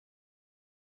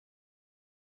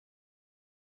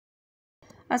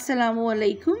Assalamu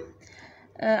alaikum.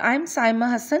 I'm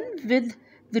Saima Hassan with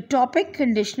the topic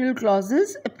conditional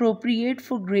clauses appropriate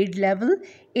for grade level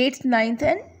 8th, 9th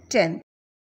and 10th.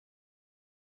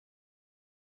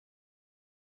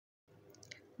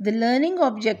 The learning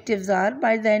objectives are,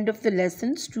 by the end of the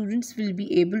lesson, students will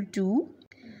be able to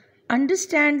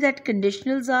understand that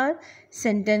conditionals are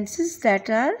sentences that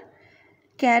are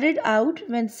carried out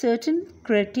when certain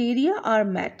criteria are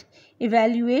met.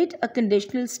 Evaluate a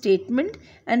conditional statement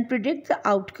and predict the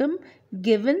outcome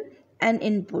given an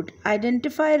input.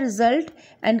 Identify result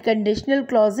and conditional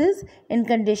clauses in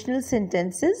conditional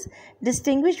sentences.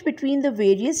 Distinguish between the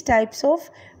various types of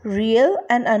real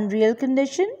and unreal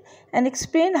condition and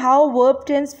explain how verb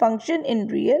tense function in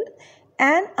real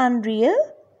and unreal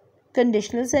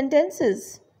conditional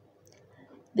sentences.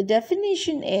 The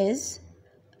definition is: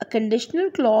 a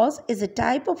conditional clause is a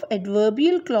type of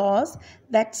adverbial clause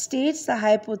that states the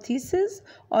hypothesis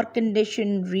or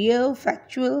condition real,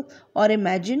 factual, or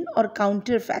imagined, or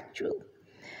counterfactual.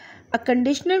 A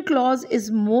conditional clause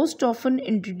is most often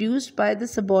introduced by the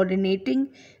subordinating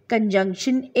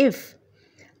conjunction if.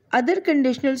 Other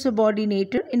conditional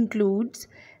subordinator includes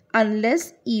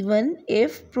unless, even,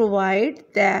 if, provide,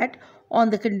 that,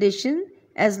 on the condition,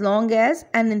 as long as,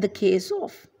 and in the case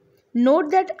of.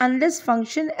 Note that unless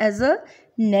function as a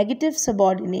negative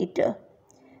subordinator.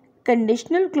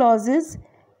 Conditional clauses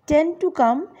tend to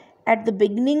come at the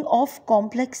beginning of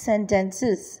complex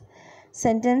sentences.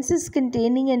 Sentences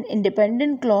containing an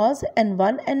independent clause and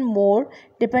one and more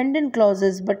dependent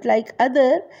clauses, but like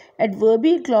other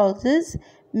adverbial clauses,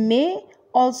 may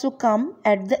also come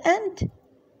at the end.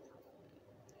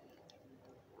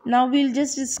 Now we'll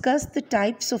just discuss the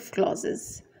types of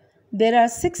clauses. There are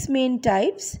 6 main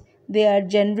types. They are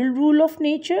general rule of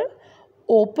nature,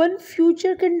 open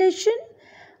future condition,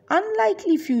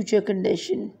 unlikely future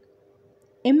condition,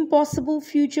 impossible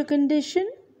future condition,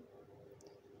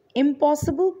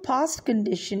 impossible past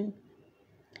condition,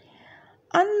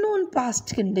 unknown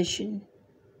past condition.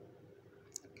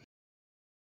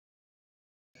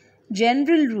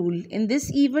 General rule: in this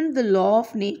event, the law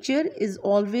of nature is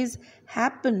always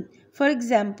happen. For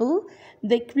example,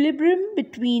 the equilibrium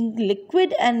between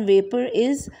liquid and vapor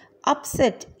is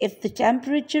upset if the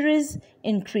temperature is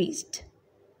increased.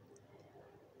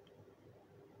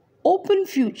 Open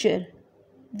future: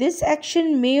 this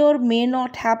action may or may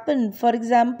not happen. For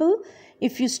example,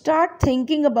 if you start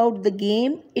thinking about the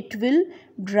game, it will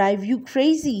drive you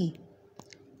crazy.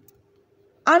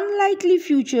 Unlikely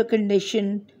future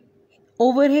condition: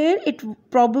 over here, it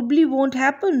probably won't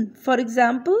happen. For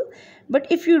example, but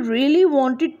if you really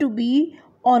wanted to be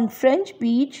on French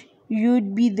beach,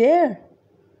 you'd be there.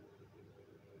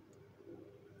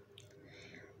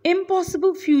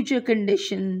 Impossible future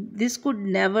condition: this could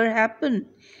never happen.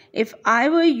 If I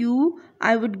were you,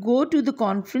 I would go to the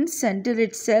conference center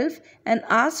itself and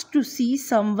ask to see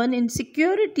someone in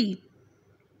security.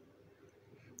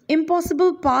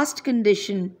 Impossible past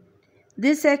condition: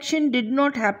 this action did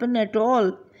not happen at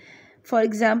all. For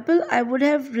example, I would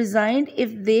have resigned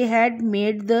if they had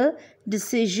made the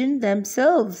decision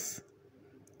themselves.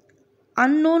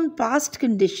 Unknown past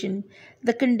condition: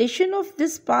 the condition of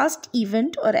this past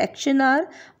event or action are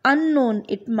unknown.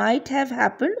 It might have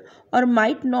happened or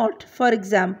might not. For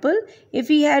example,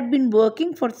 if he had been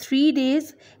working for 3 days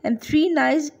and 3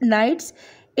 nights,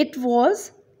 it was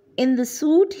in the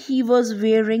suit he was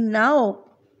wearing now.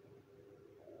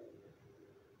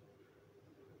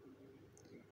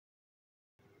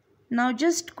 Now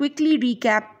just quickly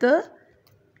recap the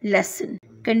lesson.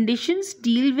 Conditions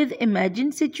deal with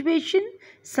imagined situation.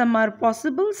 Some are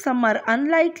possible, some are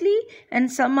unlikely,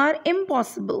 and some are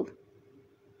impossible.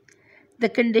 The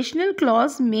conditional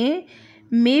clause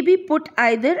may be put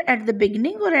either at the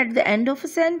beginning or at the end of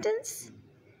a sentence.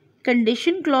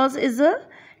 Condition clause is a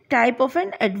type of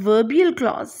an adverbial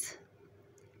clause,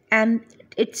 and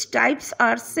its types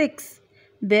are 6.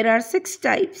 There are 6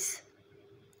 types.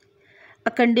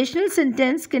 A conditional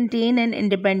sentence contains an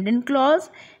independent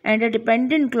clause and a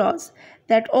dependent clause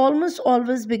that almost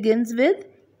always begins with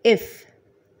if.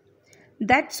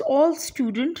 That's all,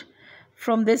 student,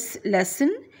 from this lesson.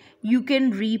 You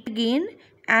can read again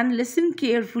and listen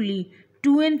carefully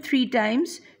 2 and 3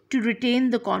 times to retain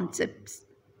the concepts.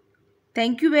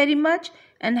 Thank you very much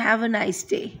and have a nice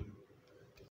day.